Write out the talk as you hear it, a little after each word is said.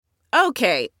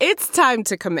Okay, it's time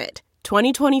to commit.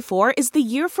 2024 is the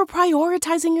year for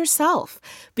prioritizing yourself.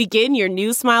 Begin your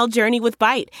new smile journey with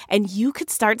Byte, and you could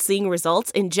start seeing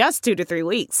results in just 2 to 3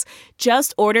 weeks.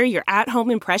 Just order your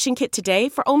at-home impression kit today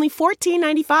for only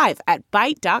 $14.95 at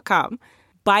Byte.com.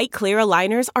 Byte Clear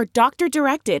aligners are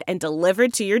doctor-directed and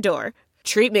delivered to your door.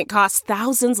 Treatment costs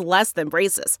thousands less than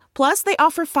braces. Plus, they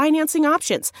offer financing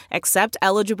options, accept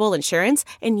eligible insurance,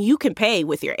 and you can pay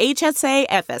with your HSA,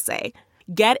 FSA.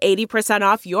 Get 80%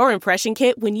 off your impression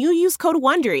kit when you use code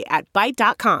WONDERY at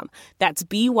Byte.com. That's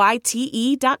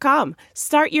BYTE.com.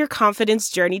 Start your confidence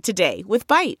journey today with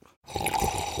Byte.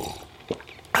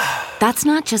 That's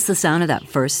not just the sound of that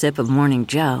first sip of Morning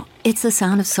Joe. It's the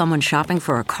sound of someone shopping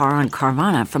for a car on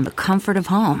Carvana from the comfort of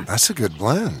home. That's a good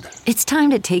blend. It's time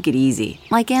to take it easy,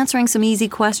 like answering some easy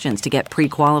questions to get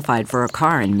pre-qualified for a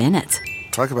car in minutes.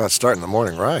 Talk about starting the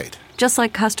morning right. Just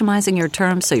like customizing your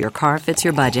terms so your car fits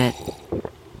your budget.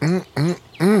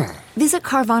 Visit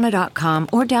Carvana.com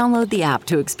or download the app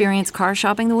to experience car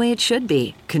shopping the way it should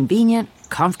be. Convenient,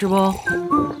 comfortable.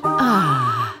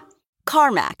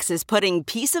 CarMax is putting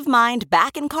peace of mind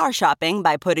back in car shopping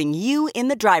by putting you in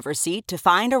the driver's seat to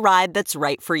find a ride that's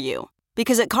right for you.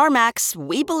 Because at CarMax,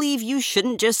 we believe you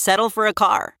shouldn't just settle for a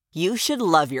car. You should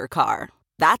love your car.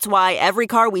 That's why every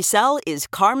car we sell is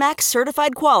CarMax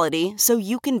certified quality, so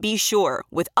you can be sure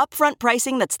with upfront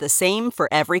pricing that's the same for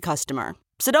every customer.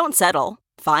 So don't settle.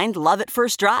 Find love at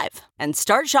first drive and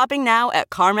start shopping now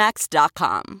at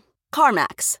CarMax.com.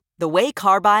 CarMax, the way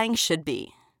car buying should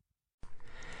be.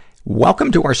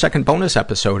 Welcome to our second bonus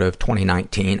episode of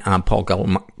 2019. I'm Paul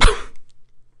Gilmar.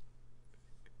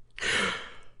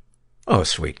 Oh,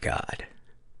 sweet God.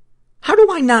 How do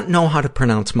I not know how to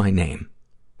pronounce my name?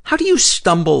 How do you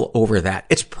stumble over that?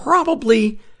 It's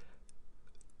probably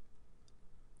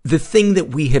the thing that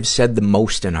we have said the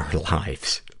most in our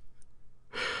lives.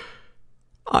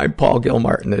 I'm Paul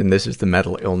Gilmartin, and this is the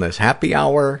Mental Illness Happy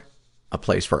Hour, a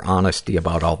place for honesty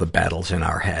about all the battles in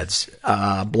our heads.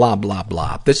 Blah, blah,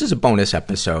 blah. This is a bonus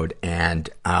episode, and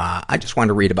I just want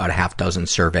to read about a half dozen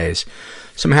surveys.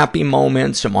 Some happy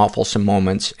moments, some awfulsome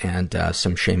moments, and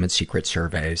some shame and secret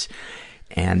surveys.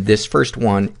 And this first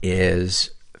one is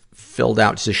filled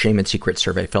out, it's a shame and secret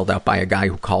survey filled out by a guy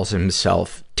who calls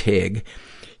himself Tig.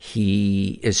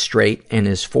 He is straight, in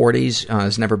his 40s,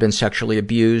 has never been sexually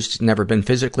abused, never been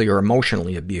physically or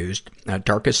emotionally abused.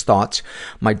 Darkest thoughts.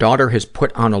 My daughter has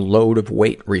put on a load of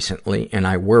weight recently, and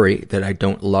I worry that I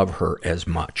don't love her as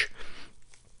much.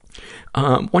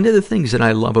 One of the things that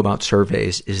I love about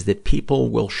surveys is that people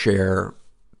will share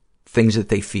things that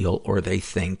they feel or they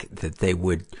think that they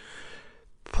would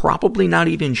probably not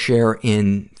even share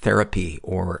in therapy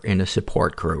or in a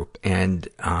support group. And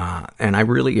I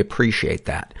really appreciate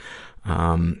that.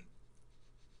 I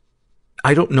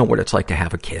don't know what it's like to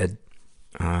have a kid.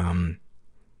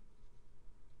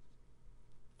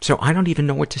 So I don't even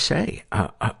know what to say,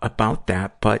 about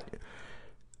that, but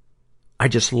I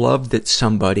just love that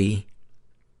somebody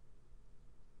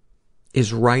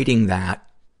is writing that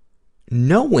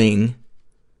knowing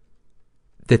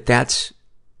that that's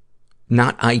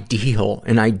not ideal,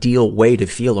 an ideal way to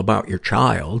feel about your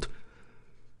child,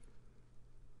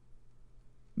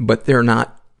 but they're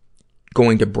not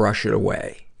going to brush it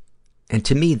away. And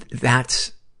to me,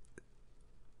 that's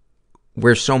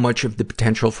where so much of the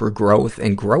potential for growth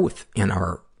and growth in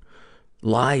our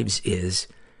lives is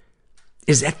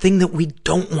that thing that we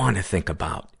don't want to think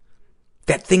about.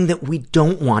 That thing that we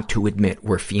don't want to admit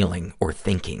we're feeling or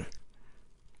thinking.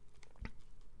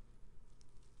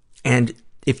 And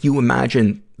if you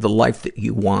imagine the life that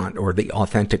you want or the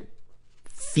authentic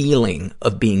feeling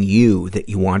of being you that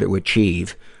you want to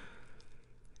achieve,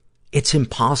 it's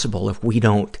impossible if we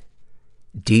don't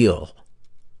deal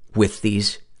with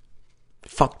these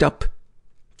fucked up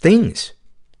things.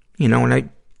 You know, and I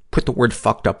put the word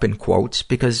fucked up in quotes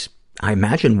because I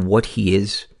imagine what he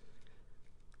is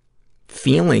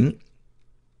feeling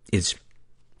is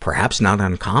perhaps not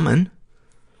uncommon.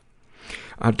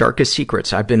 Darkest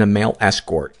secrets. I've been a male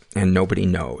escort and nobody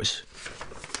knows.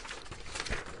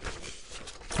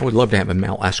 I would love to have a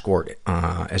male escort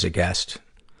as a guest.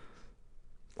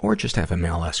 Or just have a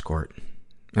male escort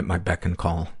at my beck and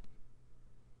call.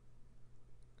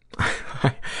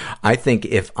 I think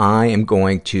if I am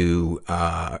going to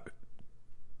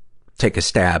take a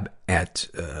stab at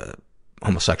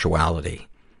homosexuality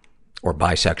or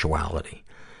bisexuality,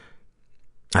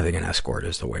 I think an escort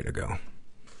is the way to go.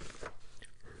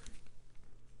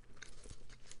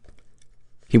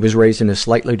 He was raised in a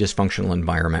slightly dysfunctional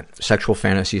environment. Sexual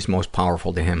fantasies most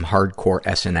powerful to him, hardcore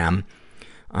S&M.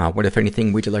 What, if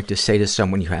anything, would you like to say to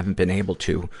someone you haven't been able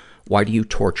to? Why do you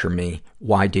torture me?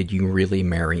 Why did you really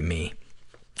marry me?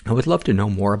 I would love to know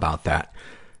more about that.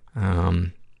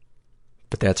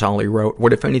 But that's all he wrote.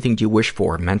 What, if anything, do you wish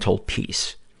for? Mental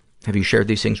peace. Have you shared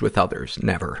these things with others?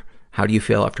 Never. How do you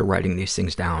feel after writing these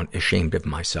things down? Ashamed of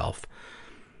myself.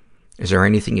 Is there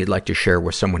anything you'd like to share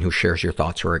with someone who shares your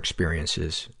thoughts or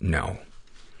experiences? No.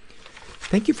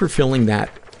 Thank you for filling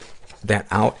that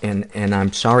out. And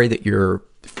I'm sorry that you're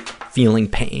feeling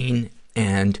pain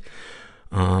and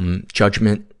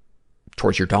judgment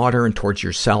towards your daughter and towards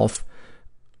yourself.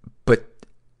 But,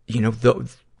 you know,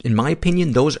 in my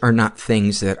opinion, those are not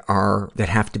things that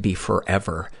have to be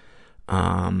forever.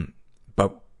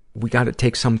 But we got to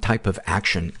take some type of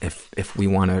action if we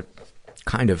want to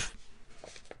kind of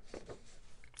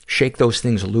shake those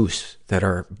things loose that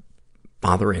are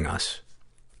bothering us.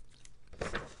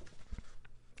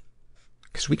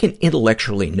 Because we can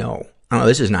intellectually know, oh,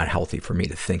 this is not healthy for me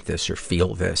to think this or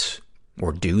feel this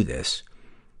or do this.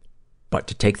 But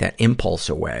to take that impulse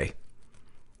away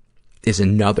is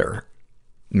another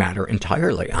matter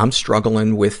entirely. I'm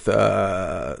struggling with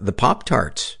the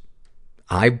Pop-Tarts.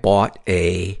 I bought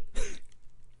this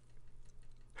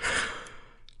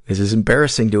is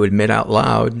embarrassing to admit out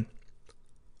loud.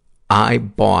 I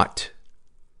bought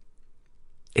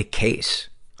a case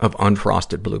of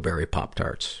unfrosted blueberry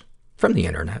Pop-Tarts from the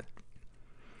internet.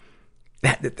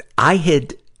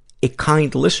 A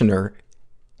kind listener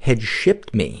had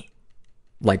shipped me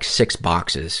like 6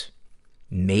 boxes,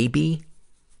 maybe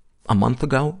a month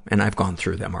ago, and I've gone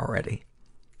through them already.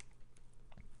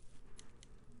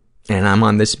 And I'm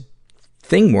on this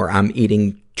thing where I'm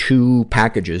eating 2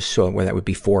 packages, so that would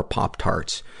be 4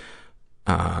 Pop-Tarts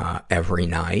every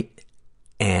night.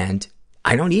 And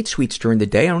I don't eat sweets during the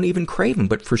day. I don't even crave them.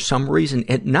 But for some reason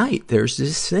at night, there's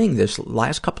this thing, this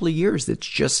last couple of years, that's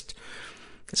just,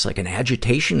 it's like an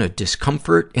agitation, a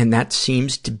discomfort. And that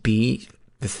seems to be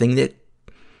the thing that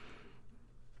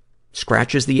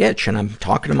scratches the itch. And I'm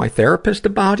talking to my therapist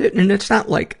about it. And it's not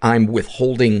like I'm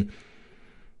withholding,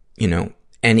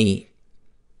 any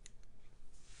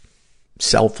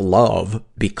self-love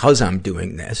because I'm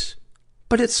doing this.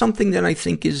 But it's something that I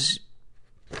think is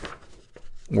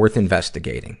worth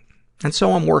investigating. And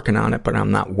so I'm working on it, but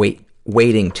I'm not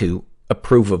waiting to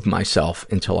approve of myself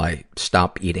until I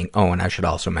stop eating. Oh, and I should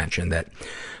also mention that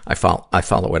I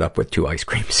follow it up with 2 ice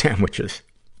cream sandwiches.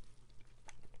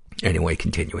 Anyway,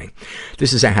 continuing.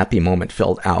 This is a happy moment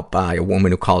filled out by a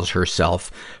woman who calls herself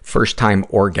First Time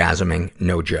Orgasming,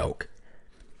 No Joke.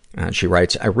 She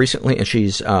writes, and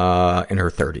she's in her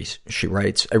 30s. She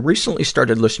writes, I recently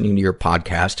started listening to your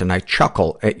podcast and I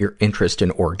chuckle at your interest in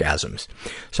orgasms.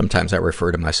 Sometimes I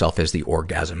refer to myself as the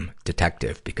orgasm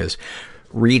detective because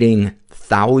reading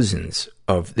thousands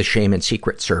of the shame and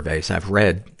secret surveys, I've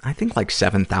read, I think like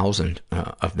 7,000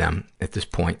 of them at this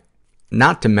point.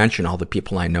 Not to mention all the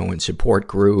people I know in support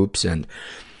groups and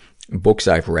books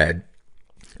I've read.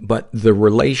 But the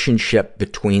relationship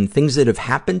between things that have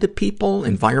happened to people,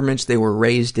 environments they were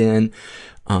raised in,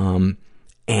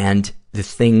 and the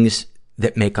things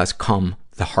that make us come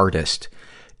the hardest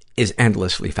is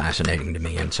endlessly fascinating to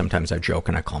me. And sometimes I joke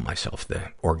and I call myself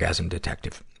the orgasm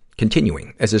detective.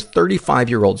 Continuing, as a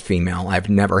 35-year-old female, I've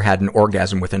never had an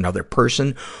orgasm with another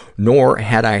person, nor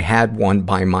had I had one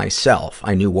by myself.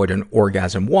 I knew what an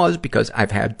orgasm was because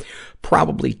I've had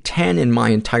probably 10 in my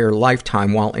entire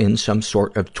lifetime while in some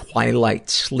sort of twilight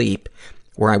sleep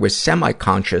where I was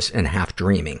semi-conscious and half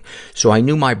dreaming. So I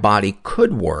knew my body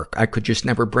could work. I could just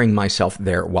never bring myself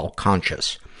there while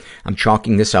conscious. I'm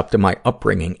chalking this up to my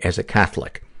upbringing as a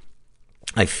Catholic.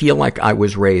 I feel like I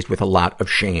was raised with a lot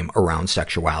of shame around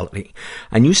sexuality.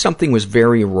 I knew something was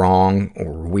very wrong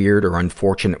or weird or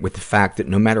unfortunate with the fact that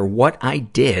no matter what I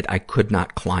did, I could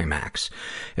not climax.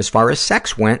 As far as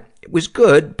sex went, it was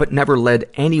good, but never led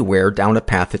anywhere down a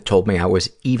path that told me I was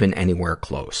even anywhere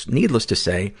close. Needless to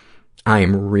say, I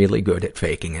am really good at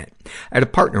faking it. I had a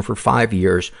partner for 5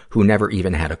 years who never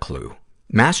even had a clue.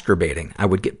 Masturbating, I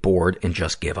would get bored and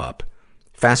just give up.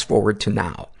 Fast forward to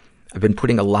now. I've been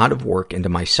putting a lot of work into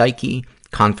my psyche,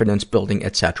 confidence building,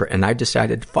 etc., and I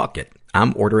decided, fuck it,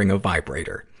 I'm ordering a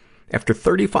vibrator. After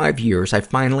 35 years, I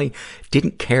finally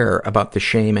didn't care about the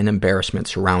shame and embarrassment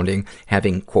surrounding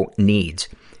having, quote, needs,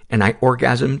 and I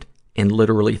orgasmed in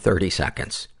literally 30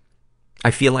 seconds.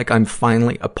 I feel like I'm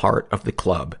finally a part of the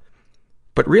club.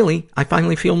 But really, I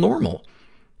finally feel normal.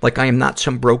 Like I am not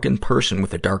some broken person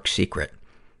with a dark secret.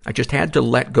 I just had to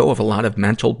let go of a lot of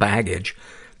mental baggage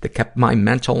that kept my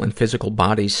mental and physical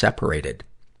bodies separated.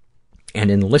 And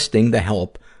enlisting the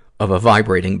help of a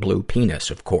vibrating blue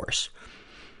penis, of course.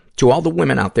 To all the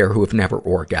women out there who have never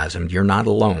orgasmed, you're not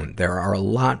alone. There are a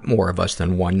lot more of us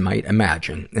than one might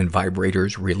imagine, and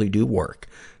vibrators really do work.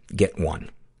 Get one.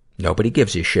 Nobody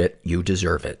gives a shit. You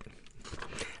deserve it.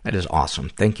 That is awesome.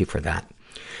 Thank you for that.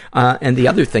 And the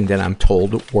other thing that I'm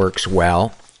told works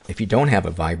well, if you don't have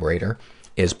a vibrator,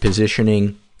 is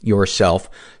positioning yourself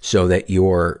so that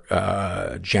your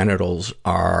genitals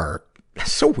are...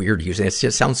 That's so weird to use it. It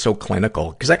just sounds so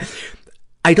clinical. Because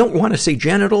I don't want to say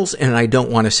genitals and I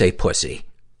don't want to say pussy.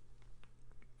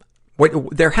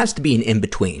 There has to be an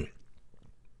in-between.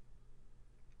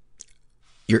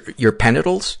 Your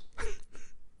penitals,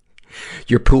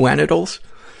 your puanitals,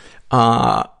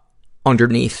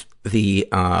 underneath the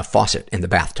faucet in the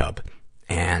bathtub.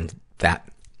 And that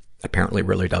apparently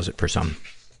really does it for some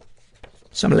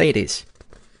ladies.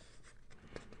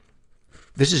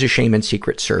 This is a shame and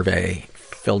secret survey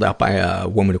filled out by a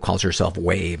woman who calls herself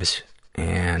Waves.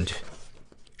 And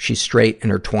she's straight,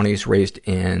 in her 20s, raised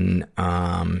in,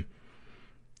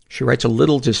 she writes a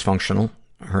little dysfunctional,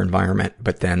 her environment,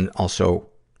 but then also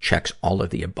checks all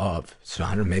of the above. So I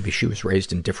don't know, maybe she was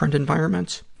raised in different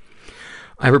environments.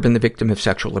 I've ever been the victim of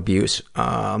sexual abuse.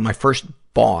 My first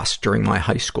boss during my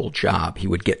high school job, he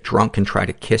would get drunk and try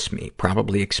to kiss me.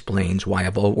 Probably explains why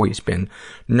I've always been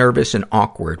nervous and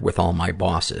awkward with all my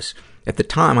bosses. At the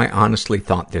time, I honestly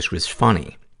thought this was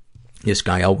funny. This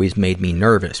guy always made me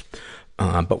nervous.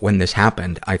 But when this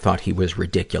happened, I thought he was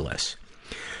ridiculous.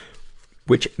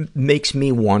 Which makes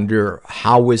me wonder,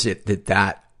 how is it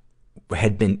that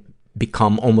had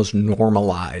become almost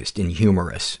normalized and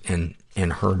humorous in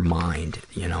her mind?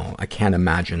 You know, I can't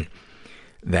imagine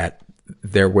that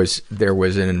there was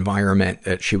an environment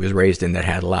that she was raised in that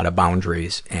had a lot of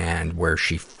boundaries and where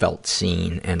she felt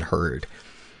seen and heard.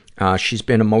 She's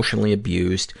been emotionally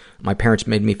abused. My parents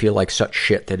made me feel like such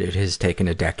shit that it has taken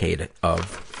a decade of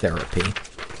therapy.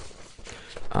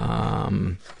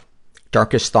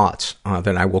 Darkest thoughts,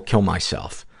 that I will kill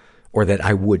myself, or that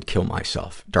I would kill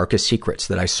myself. Darkest secrets,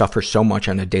 that I suffer so much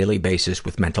on a daily basis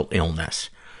with mental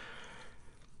illness.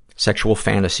 Sexual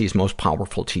fantasies most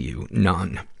powerful to you?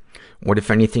 None. What, if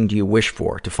anything, do you wish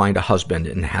for? To find a husband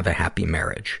and have a happy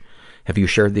marriage. Have you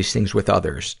shared these things with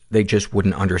others? They just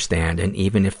wouldn't understand, and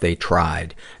even if they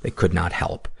tried, they could not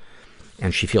help.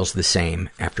 And she feels the same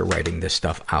after writing this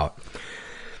stuff out.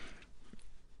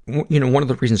 You know, one of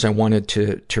the reasons I wanted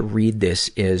to read this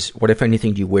is, what, if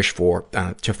anything, do you wish for?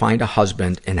 To find a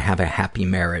husband and have a happy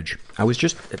marriage. I was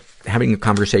just having a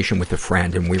conversation with a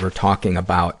friend, and we were talking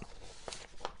about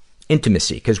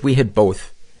intimacy, because we have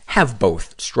both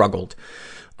struggled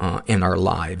in our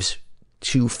lives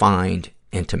to find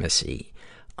intimacy,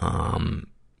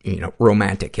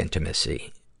 romantic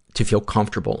intimacy, to feel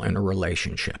comfortable in a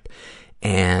relationship.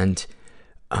 And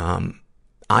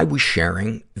I was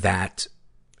sharing that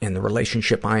in the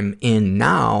relationship I'm in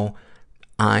now,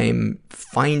 I'm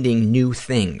finding new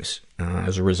things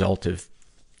as a result of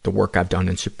the work I've done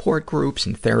in support groups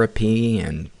and therapy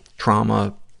and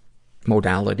trauma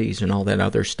modalities and all that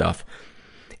other stuff.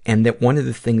 And that one of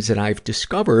the things that I've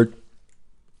discovered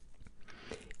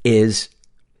is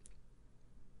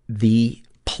the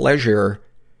pleasure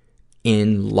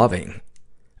in loving.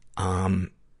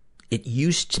 It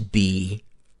used to be,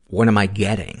 what am I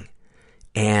getting?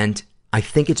 And I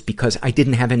think it's because I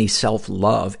didn't have any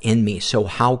self-love in me. So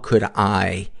how could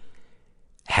I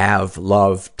have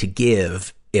love to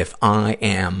give if I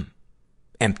am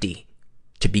empty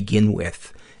to begin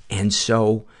with? And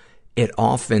so it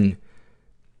often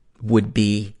would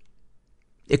be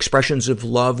expressions of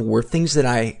love were things that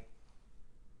I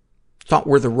thought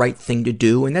were the right thing to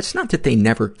do. And that's not that they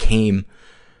never came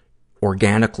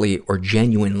organically or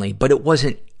genuinely, but it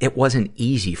wasn't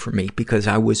easy for me because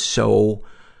I was so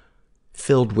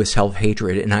filled with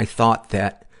self-hatred, and I thought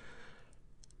that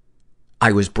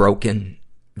I was broken,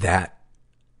 that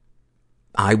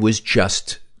I was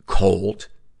just cold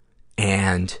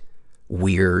and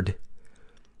weird,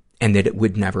 and that it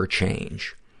would never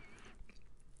change.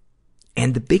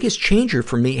 And the biggest changer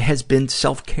for me has been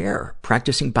self-care,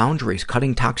 practicing boundaries,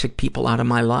 cutting toxic people out of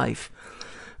my life,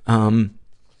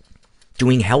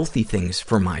 doing healthy things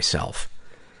for myself.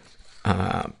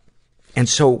 And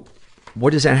so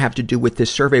what does that have to do with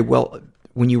this survey? Well,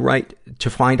 when you write to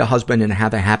find a husband and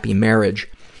have a happy marriage,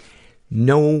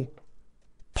 no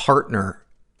partner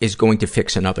is going to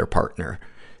fix another partner.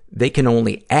 They can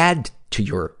only add to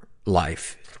your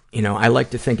life. You know, I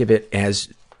like to think of it as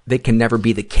they can never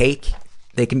be the cake.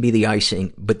 They can be the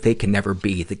icing, but they can never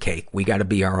be the cake. We gotta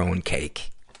be our own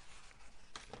cake.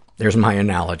 There's my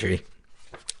analogy.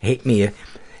 Hate me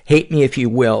if you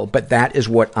will, but that is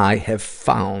what I have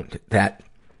found, that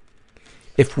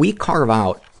if we carve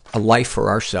out a life for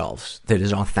ourselves that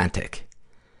is authentic,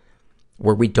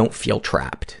 where we don't feel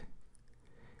trapped,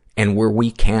 and where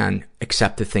we can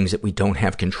accept the things that we don't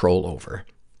have control over.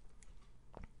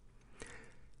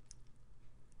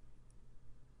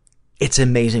 It's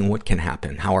amazing what can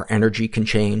happen, how our energy can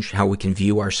change, how we can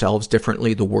view ourselves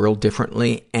differently, the world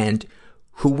differently, and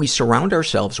who we surround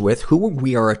ourselves with, who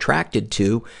we are attracted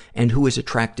to, and who is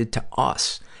attracted to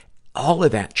us. All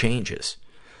of that changes.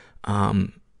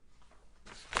 And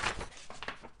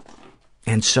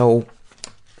so,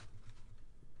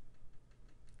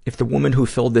 if the woman who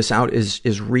filled this out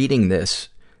is reading this,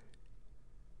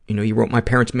 you wrote, my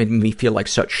parents made me feel like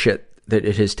such shit that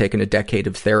it has taken a decade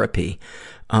of therapy.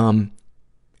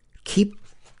 Keep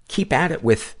at it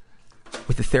with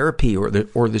the therapy or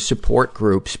the support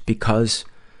groups, because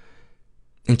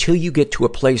until you get to a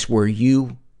place where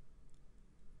you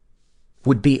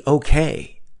would be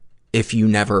okay if you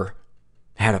never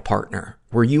had a partner,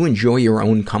 where you enjoy your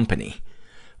own company,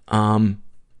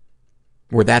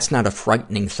 where that's not a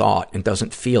frightening thought and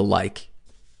doesn't feel like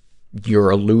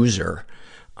you're a loser.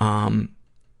 I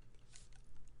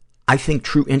think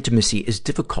true intimacy is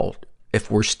difficult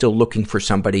if we're still looking for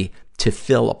somebody to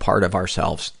fill a part of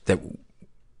ourselves that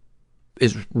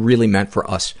is really meant for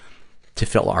us to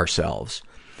fill ourselves.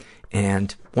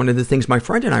 And one of the things my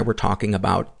friend and I were talking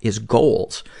about is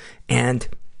goals. And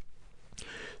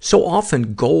so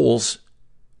often goals,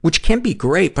 which can be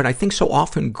great, but I think so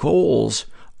often goals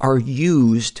are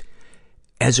used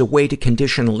as a way to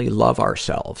conditionally love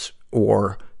ourselves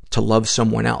or to love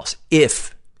someone else.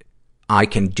 If I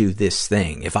can do this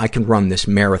thing, if I can run this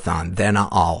marathon, then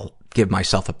I'll give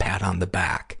myself a pat on the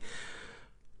back.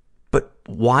 But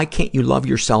why can't you love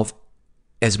yourself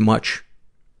as much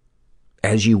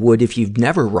as you would if you've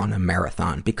never run a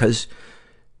marathon? Because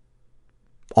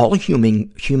all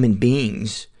human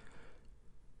beings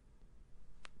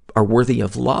are worthy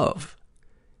of love.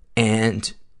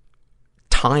 And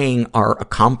tying our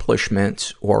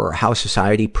accomplishments or how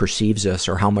society perceives us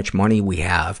or how much money we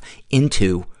have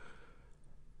into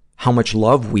how much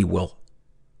love we will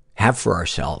have for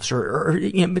ourselves, or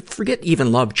forget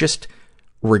even love, just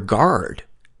regard,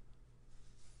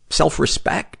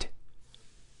 self-respect,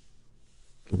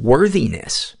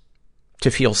 worthiness, to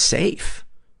feel safe,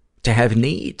 to have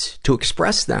needs, to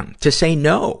express them, to say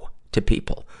no to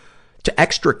people, to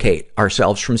extricate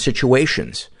ourselves from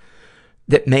situations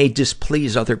that may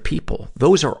displease other people.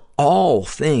 Those are all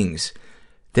things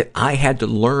that I had to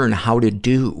learn how to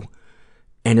do.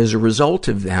 And as a result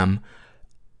of them,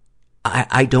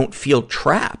 I don't feel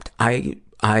trapped. In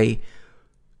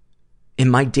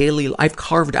my daily life, I've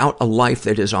carved out a life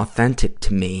that is authentic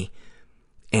to me,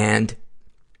 and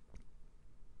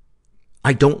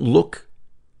I don't look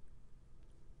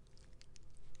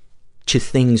to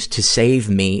things to save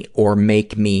me or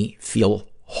make me feel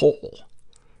whole.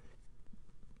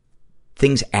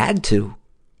 Things add to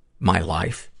my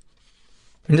life.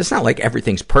 And it's not like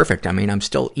everything's perfect. I mean, I'm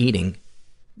still eating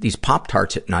these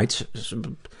Pop-Tarts at nights,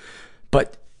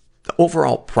 but the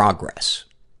overall progress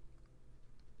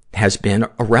has been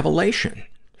a revelation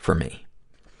for me.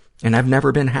 And I've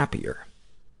never been happier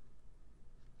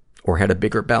or had a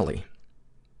bigger belly.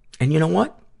 And you know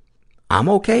what? I'm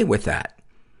okay with that.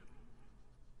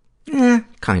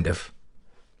 Kind of.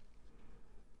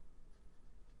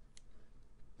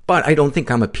 But I don't think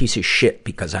I'm a piece of shit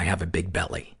because I have a big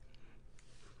belly.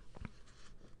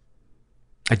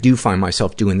 I do find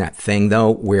myself doing that thing,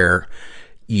 though, where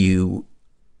you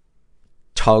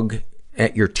tug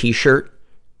at your t-shirt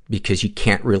because you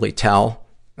can't really tell.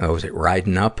 Oh, is it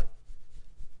riding up?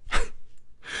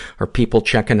 Are people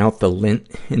checking out the lint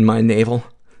in my navel?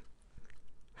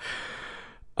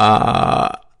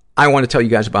 I want to tell you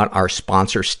guys about our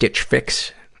sponsor, Stitch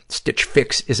Fix. Stitch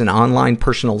Fix is an online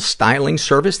personal styling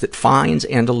service that finds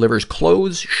and delivers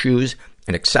clothes, shoes,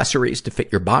 and accessories to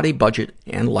fit your body, budget,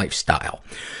 and lifestyle.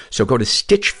 So go to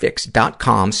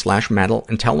stitchfix.com/metal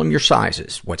and tell them your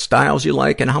sizes, what styles you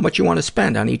like, and how much you want to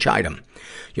spend on each item.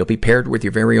 You'll be paired with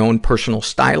your very own personal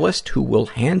stylist who will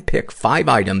handpick 5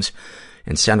 items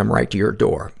and send them right to your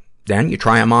door. Then you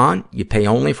try them on, you pay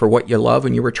only for what you love,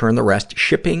 and you return the rest.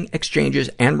 Shipping, exchanges,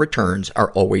 and returns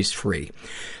are always free.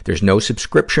 There's no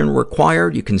subscription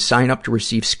required. You can sign up to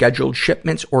receive scheduled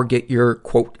shipments or get your,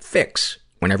 quote, fix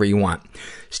whenever you want.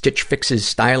 Stitch Fix's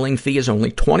styling fee is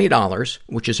only $20,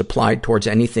 which is applied towards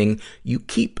anything you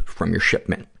keep from your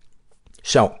shipment.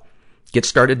 So, get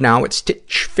started now at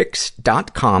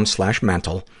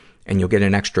stitchfix.com/mental, and you'll get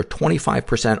an extra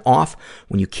 25% off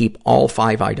when you keep all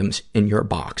 5 items in your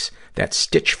box. That's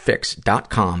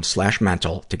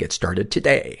stitchfix.com/mental to get started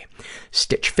today.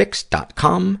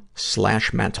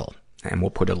 stitchfix.com/mental. And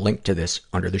we'll put a link to this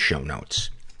under the show notes.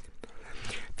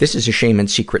 This is a shame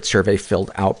and secret survey filled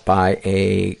out by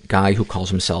a guy who calls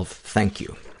himself Thank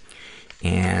You.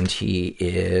 And he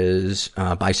is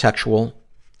bisexual,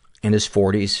 in his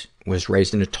 40s, was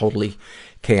raised in a totally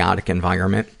chaotic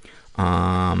environment,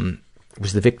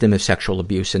 was the victim of sexual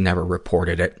abuse and never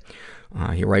reported it.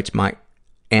 He writes, my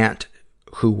aunt,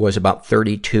 who was about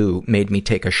 32, made me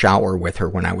take a shower with her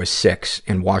when I was 6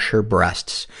 and wash her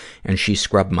breasts, and she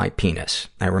scrubbed my penis.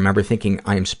 I remember thinking,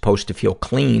 I am supposed to feel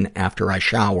clean after I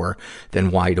shower,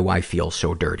 then why do I feel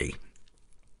so dirty?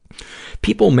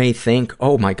 People may think,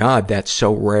 oh my God, that's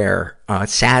so rare.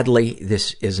 Sadly,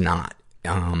 this is not.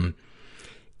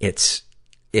 It's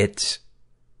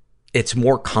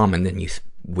more common than you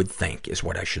would think, is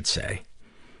what I should say.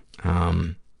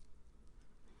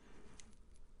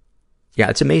 Yeah,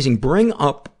 it's amazing. Bring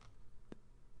up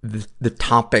the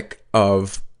topic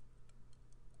of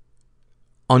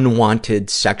unwanted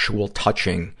sexual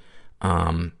touching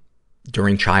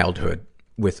during childhood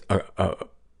with a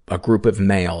group of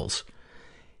males,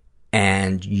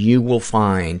 and you will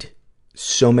find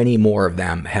so many more of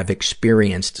them have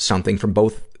experienced something from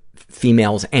both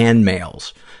females and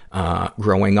males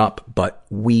growing up, but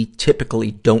we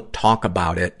typically don't talk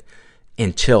about it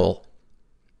until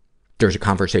there's a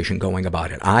conversation going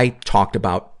about it. I talked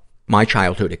about my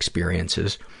childhood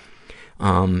experiences,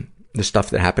 the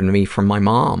stuff that happened to me from my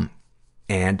mom,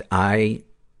 and I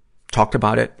talked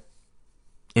about it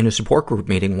in a support group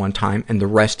meeting one time, and the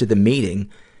rest of the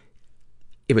meeting,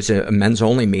 it was a men's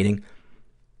only meeting,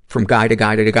 from guy to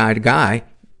guy to guy to guy,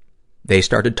 they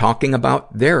started talking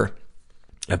about their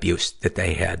abuse that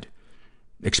they had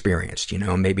experienced. You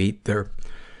know, maybe their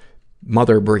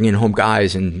mother bringing home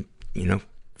guys and, you know,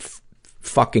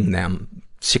 fucking them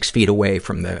 6 feet away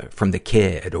from the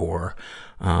kid, or,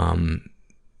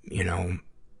 you know,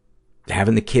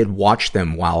 having the kid watch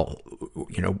them while,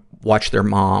 you know, watch their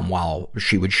mom while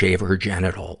she would shave her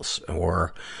genitals,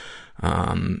 or,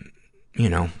 you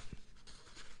know.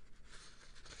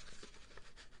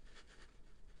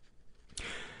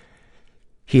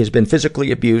 He has been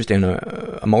physically abused and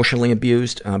emotionally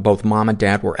abused. Both mom and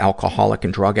dad were alcoholic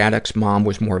and drug addicts. Mom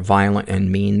was more violent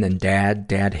and mean than dad.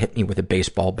 Dad hit me with a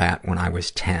baseball bat when I was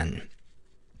 10.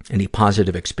 Any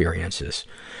positive experiences?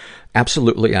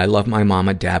 Absolutely, I love my mom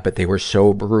and dad, but they were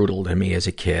so brutal to me as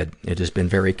a kid. It has been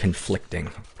very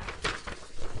conflicting.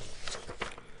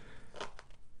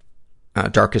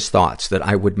 Darkest thoughts, that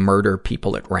I would murder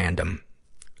people at random.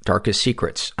 Darkest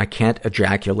secrets, I can't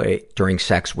ejaculate during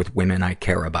sex with women I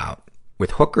care about.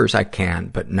 With hookers I can,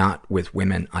 but not with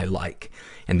women I like.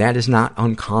 And that is not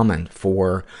uncommon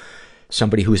for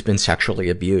somebody who's been sexually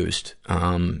abused.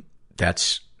 I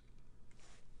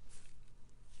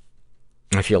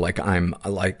feel like I'm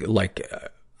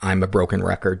I'm a broken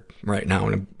record right now,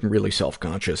 and I'm really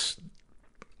self-conscious.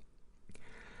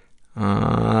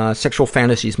 Sexual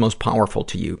fantasies most powerful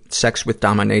to you. Sex with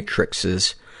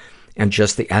dominatrixes and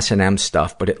just the S&M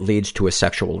stuff, but it leads to a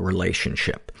sexual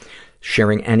relationship.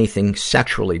 Sharing anything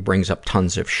sexually brings up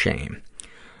tons of shame.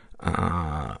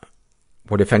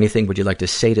 What, if anything, would you like to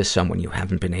say to someone you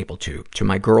haven't been able to? To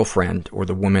my girlfriend or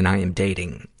the woman I am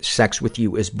dating. Sex with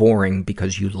you is boring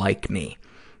because you like me.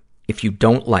 If you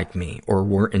don't like me or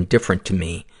were indifferent to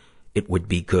me, it would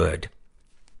be good.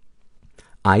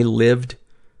 I lived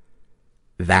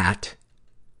that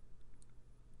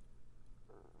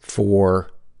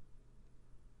for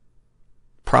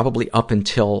probably up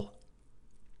until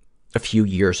a few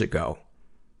years ago,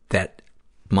 that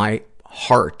my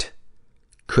heart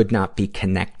could not be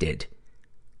connected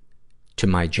to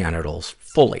my genitals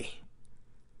fully.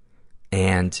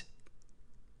 And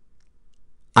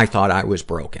I thought I was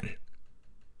broken.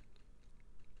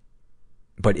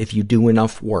 But if you do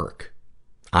enough work,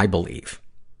 I believe,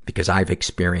 because I've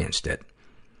experienced it,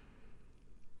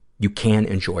 you can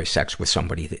enjoy sex with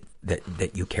somebody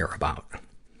that you care about.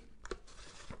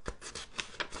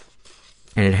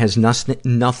 And it has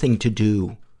nothing to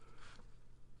do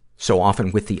so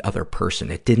often with the other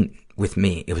person. It didn't with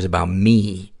me. It was about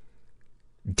me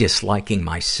disliking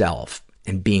myself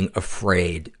and being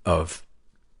afraid of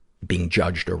being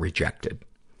judged or rejected.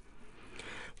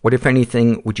 What, if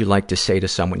anything, would you like to say to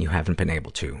someone you haven't been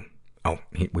able to? Oh,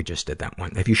 we just did that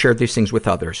one. Have you shared these things with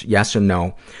others? Yes and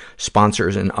no.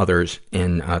 Sponsors and others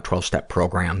in 12-step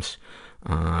programs.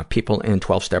 People in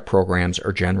 12-step programs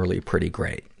are generally pretty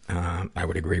great. I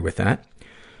would agree with that.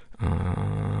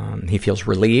 He feels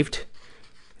relieved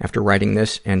after writing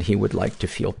this, and he would like to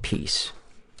feel peace.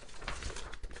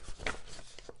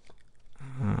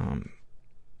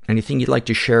 Anything you'd like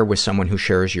to share with someone who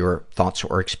shares your thoughts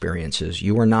or experiences?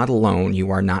 You are not alone. You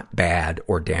are not bad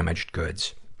or damaged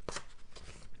goods.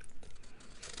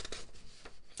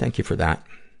 Thank you for that.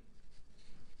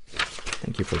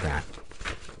 Thank you for that.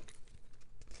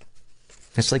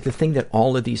 It's like the thing that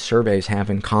all of these surveys have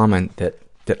in common that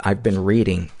I've been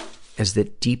reading is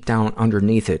that deep down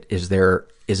underneath it is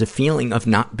a feeling of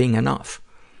not being enough.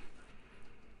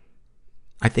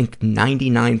 I think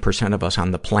 99% of us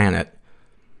on the planet,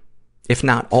 if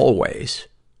not always,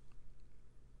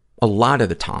 a lot of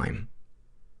the time,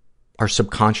 are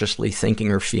subconsciously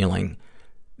thinking or feeling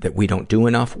that we don't do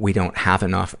enough, we don't have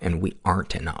enough, and we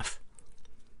aren't enough.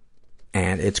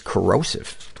 And it's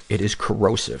corrosive. It is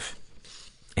corrosive.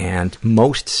 And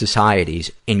most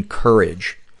societies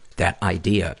encourage that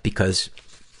idea because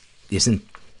isn't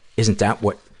that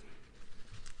what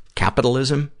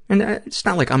capitalism? And it's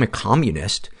not like I'm a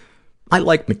communist. I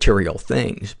like material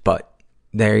things, but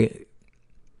they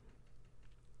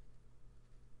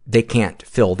can't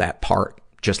fill that part,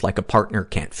 just like a partner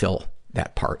can't fill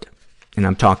that part. And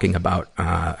I'm talking about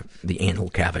the anal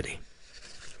cavity.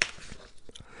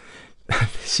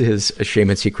 This is a Shame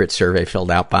and Secret survey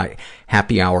filled out by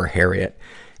Happy Hour Harriet.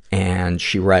 And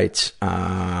she writes,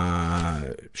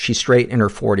 she's straight, in her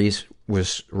 40s,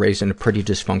 was raised in a pretty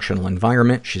dysfunctional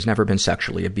environment. She's never been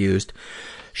sexually abused.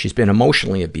 She's been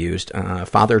emotionally abused.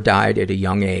 Father died at a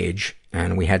young age,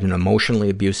 and we had an emotionally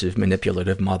abusive,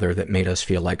 manipulative mother that made us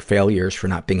feel like failures for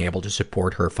not being able to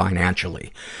support her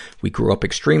financially. We grew up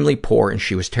extremely poor, and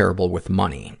she was terrible with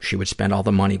money. She would spend all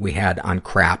the money we had on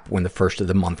crap when the first of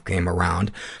the month came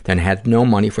around, then had no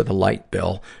money for the light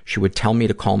bill. She would tell me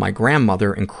to call my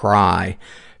grandmother and cry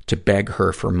to beg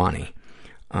her for money.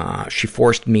 She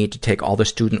forced me to take all the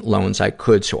student loans I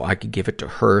could so I could give it to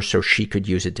her so she could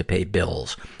use it to pay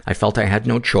bills. I felt I had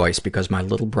no choice because my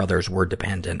little brothers were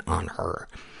dependent on her.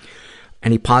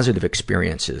 Any positive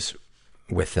experiences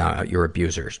with your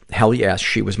abusers? Hell yes,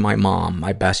 she was my mom,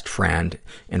 my best friend,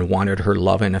 and wanted her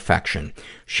love and affection.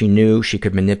 She knew she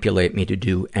could manipulate me to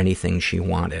do anything she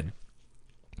wanted.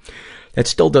 That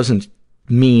still doesn't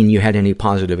mean you had any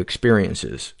positive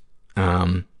experiences.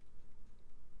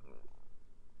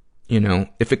 You know,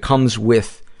 if it comes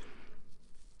with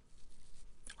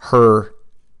her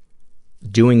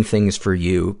doing things for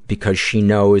you because she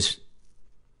knows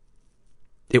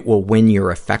it will win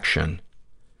your affection,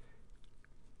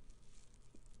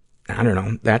 I don't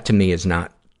know, that to me is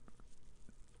not,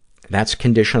 that's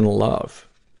conditional love.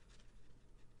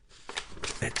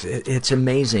 It's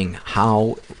amazing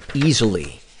how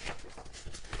easily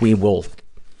we will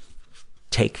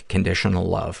take conditional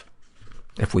love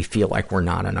if we feel like we're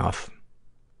not enough.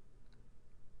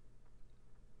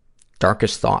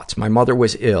 Darkest thoughts. My mother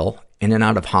was ill, in and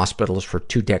out of hospitals for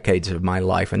 2 decades of my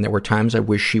life, and there were times I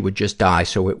wish she would just die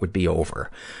so it would be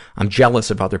over. I'm jealous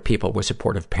of other people with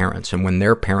supportive parents, and when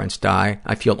their parents die,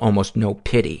 I feel almost no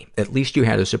pity. At least you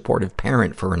had a supportive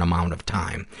parent for an amount of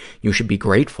time. You should be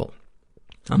grateful.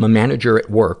 I'm a manager at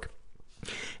work,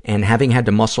 and having had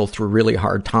to muscle through really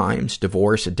hard times,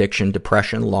 divorce, addiction,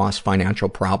 depression, loss, financial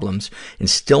problems, and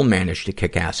still manage to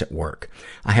kick ass at work.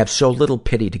 I have so little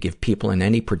pity to give people in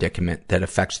any predicament that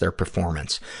affects their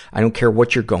performance. I don't care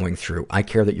what you're going through. I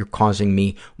care that you're causing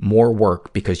me more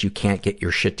work because you can't get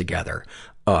your shit together.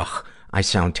 Ugh, I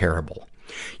sound terrible.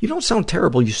 You don't sound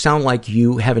terrible. You sound like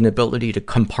you have an ability to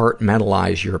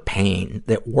compartmentalize your pain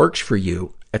that works for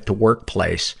you at the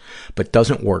workplace, but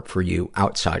doesn't work for you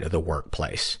outside of the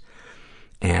workplace.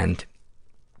 And,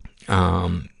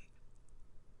 I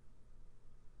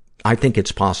think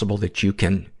it's possible that you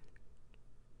can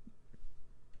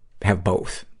have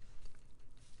both.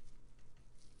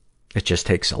 It just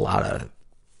takes a lot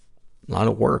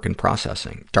of work and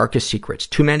processing. Darkest secrets.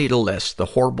 Too many to list. The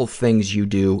horrible things you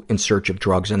do in search of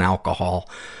drugs and alcohol,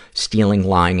 stealing,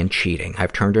 lying, and cheating.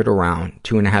 I've turned it around.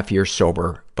 2.5 years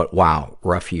sober, but wow,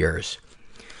 rough years.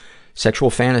 Sexual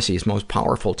fantasies most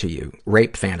powerful to you.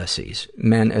 Rape fantasies.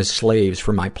 Men as slaves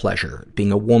for my pleasure.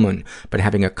 Being a woman, but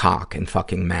having a cock and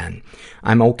fucking men.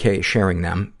 I'm okay sharing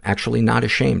them. Actually not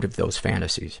ashamed of those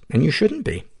fantasies. And you shouldn't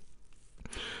be.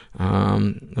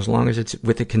 As long as it's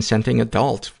with a consenting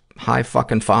adult. High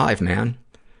fucking five, man.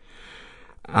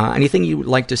 Anything you would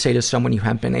like to say to someone you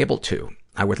haven't been able to?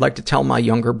 I would like to tell my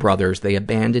younger brothers they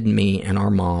abandoned me and our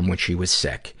mom when she was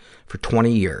sick for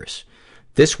 20 years.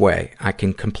 This way, I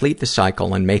can complete the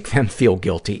cycle and make them feel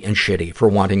guilty and shitty for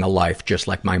wanting a life just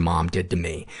like my mom did to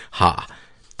me. Ha.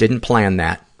 Didn't plan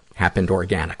that. Happened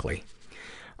organically.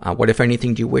 What, if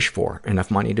anything, do you wish for?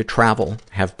 Enough money to travel,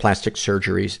 have plastic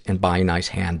surgeries, and buy nice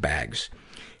handbags.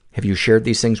 Have you shared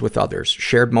these things with others?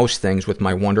 Shared most things with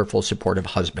my wonderful, supportive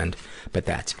husband, but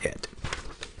that's it.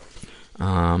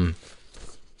 And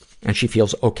she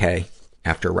feels okay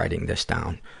after writing this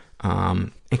down.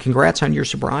 And congrats on your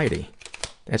sobriety.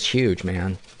 That's huge,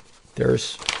 man.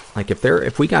 There's, like,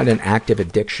 if we got an active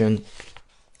addiction,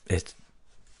 it's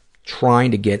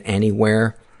trying to get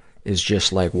anywhere is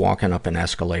just like walking up an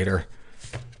escalator.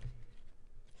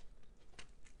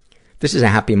 This is a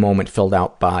happy moment filled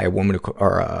out by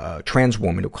a trans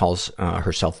woman who calls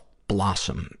herself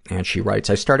Blossom. And she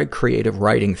writes, I started creative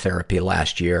writing therapy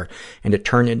last year, and it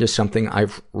turned into something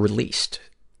I've released,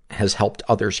 has helped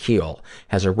others heal,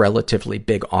 has a relatively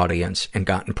big audience, and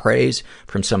gotten praise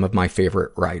from some of my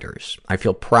favorite writers. I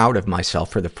feel proud of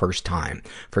myself for the first time,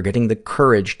 for getting the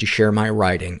courage to share my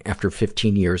writing after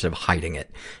 15 years of hiding it.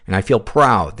 And I feel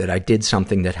proud that I did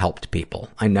something that helped people.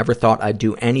 I never thought I'd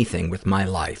do anything with my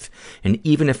life. And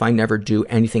even if I never do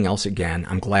anything else again,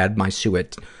 I'm glad my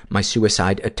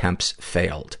suicide attempts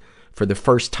failed. For the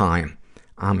first time,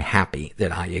 I'm happy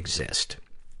that I exist.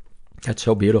 That's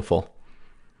so beautiful.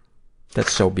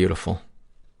 That's so beautiful.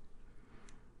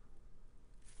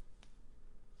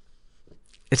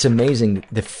 It's amazing,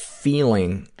 the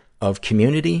feeling of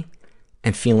community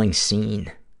and feeling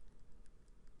seen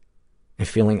and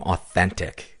feeling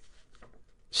authentic.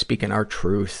 Speaking our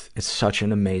truth. It's such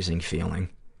an amazing feeling.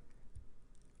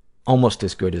 Almost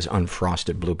as good as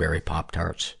unfrosted blueberry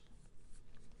Pop-Tarts.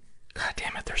 God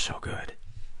damn it, they're so good.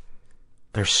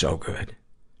 They're so good.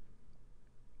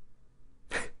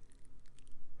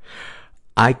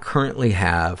 I currently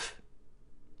have,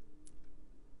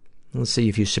 let's see,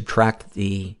 if you subtract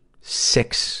the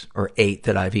 6 or 8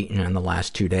 that I've eaten in the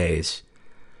last 2 days,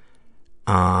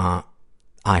 I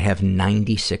have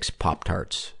 96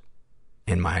 Pop-Tarts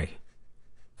in my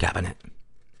cabinet.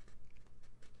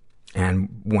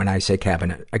 And when I say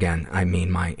cabinet, again, I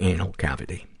mean my anal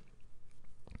cavity.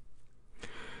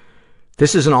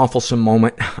 This is an awfulsome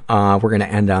moment. We're going to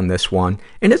end on this one.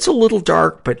 And it's a little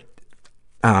dark, but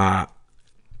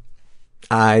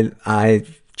I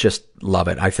just love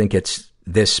it. I think it's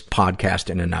this podcast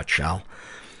in a nutshell.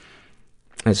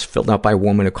 It's filled out by a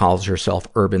woman who calls herself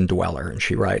Urban Dweller, and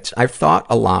she writes, I've thought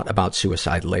a lot about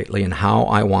suicide lately and how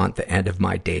I want the end of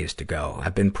my days to go.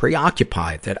 I've been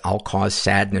preoccupied that I'll cause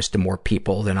sadness to more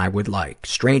people than I would like,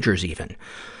 strangers even.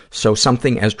 So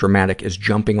something as dramatic as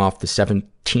jumping off the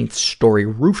 17th story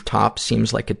rooftop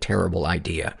seems like a terrible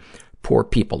idea. Poor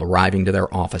people arriving to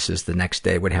their offices the next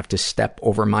day would have to step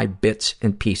over my bits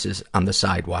and pieces on the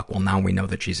sidewalk. Well, now we know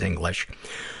that she's English.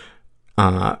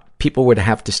 People would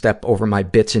have to step over my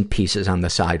bits and pieces on the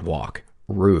sidewalk.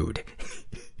 Rude.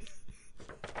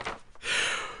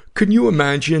 Can you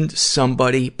imagine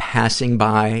somebody passing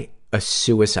by a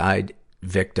suicide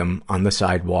victim on the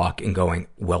sidewalk and going,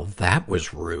 well, that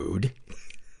was rude?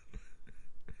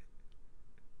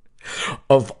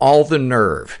 Of all the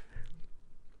nerve.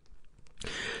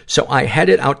 So I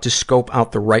headed out to scope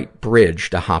out the right bridge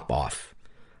to hop off.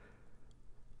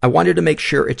 I wanted to make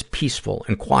sure it's peaceful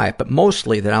and quiet, but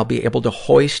mostly that I'll be able to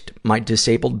hoist my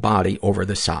disabled body over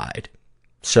the side.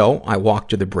 So I walked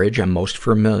to the bridge I'm most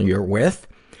familiar with.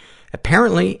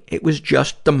 Apparently, it was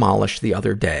just demolished the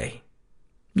other day.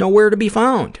 Nowhere to be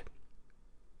found.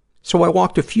 So I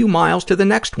walked a few miles to the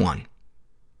next one.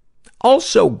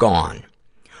 Also gone.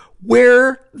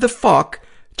 Where the fuck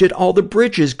did all the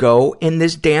bridges go in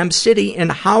this damn city,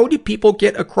 and how do people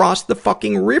get across the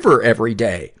fucking river every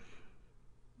day?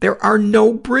 There are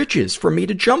no bridges for me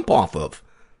to jump off of.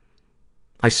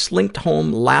 I slinked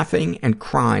home laughing and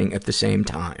crying at the same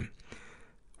time.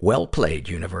 Well played,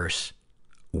 universe.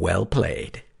 Well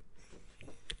played.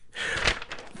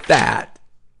 That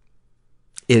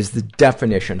is the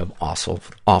definition of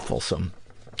awfulsome.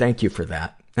 Thank you for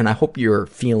that. And I hope you're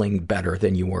feeling better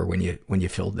than you were when you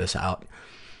filled this out.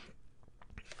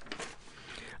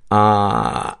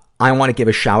 I want to give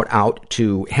a shout out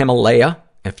to Himalaya.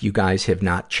 If you guys have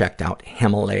not checked out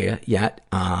Himalaya yet,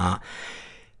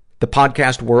 the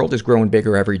podcast world is growing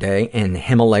bigger every day, and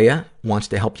Himalaya wants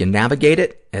to help you navigate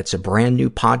it. It's a brand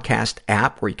new podcast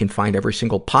app where you can find every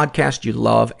single podcast you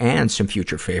love and some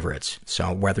future favorites.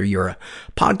 So whether you're a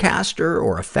podcaster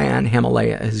or a fan,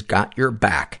 Himalaya has got your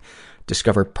back.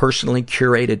 Discover personally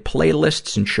curated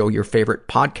playlists and show your favorite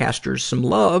podcasters some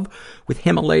love with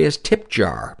Himalaya's tip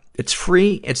jar. It's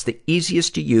free, it's the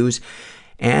easiest to use,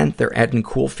 and they're adding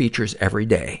cool features every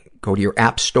day. Go to your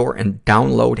app store and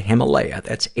download Himalaya.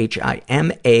 That's Himalaya.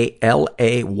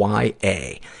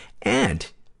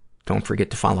 And don't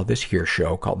forget to follow this here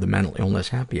show called The Mental Illness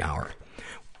Happy Hour.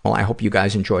 Well, I hope you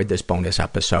guys enjoyed this bonus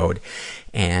episode.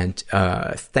 And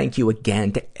thank you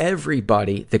again to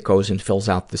everybody that goes and fills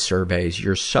out the surveys.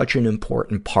 You're such an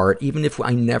important part, even if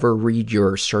I never read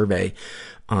your survey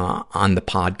on the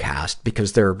podcast,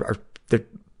 because they're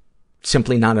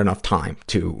simply not enough time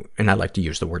to, and I like to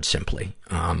use the word simply.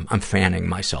 I'm fanning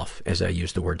myself as I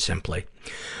use the word simply.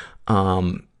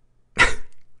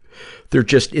 There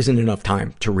just isn't enough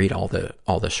time to read all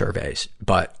the surveys,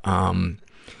 but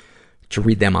to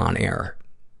read them on air.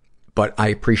 But I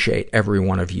appreciate every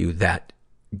one of you that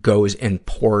goes and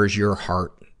pours your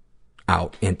heart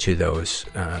out into those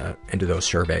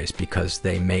surveys, because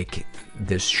they make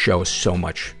this show so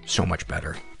much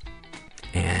better.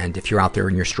 And if you're out there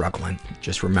and you're struggling,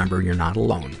 just remember you're not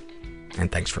alone.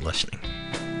 And thanks for listening.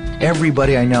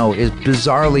 Everybody I know is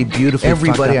bizarrely beautifully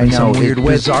Everybody fucked up I know in some weird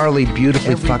way. bizarrely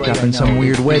beautifully Everybody fucked up I in some know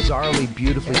weird is way. Bizarrely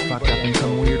beautifully fucked up in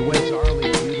some weird way.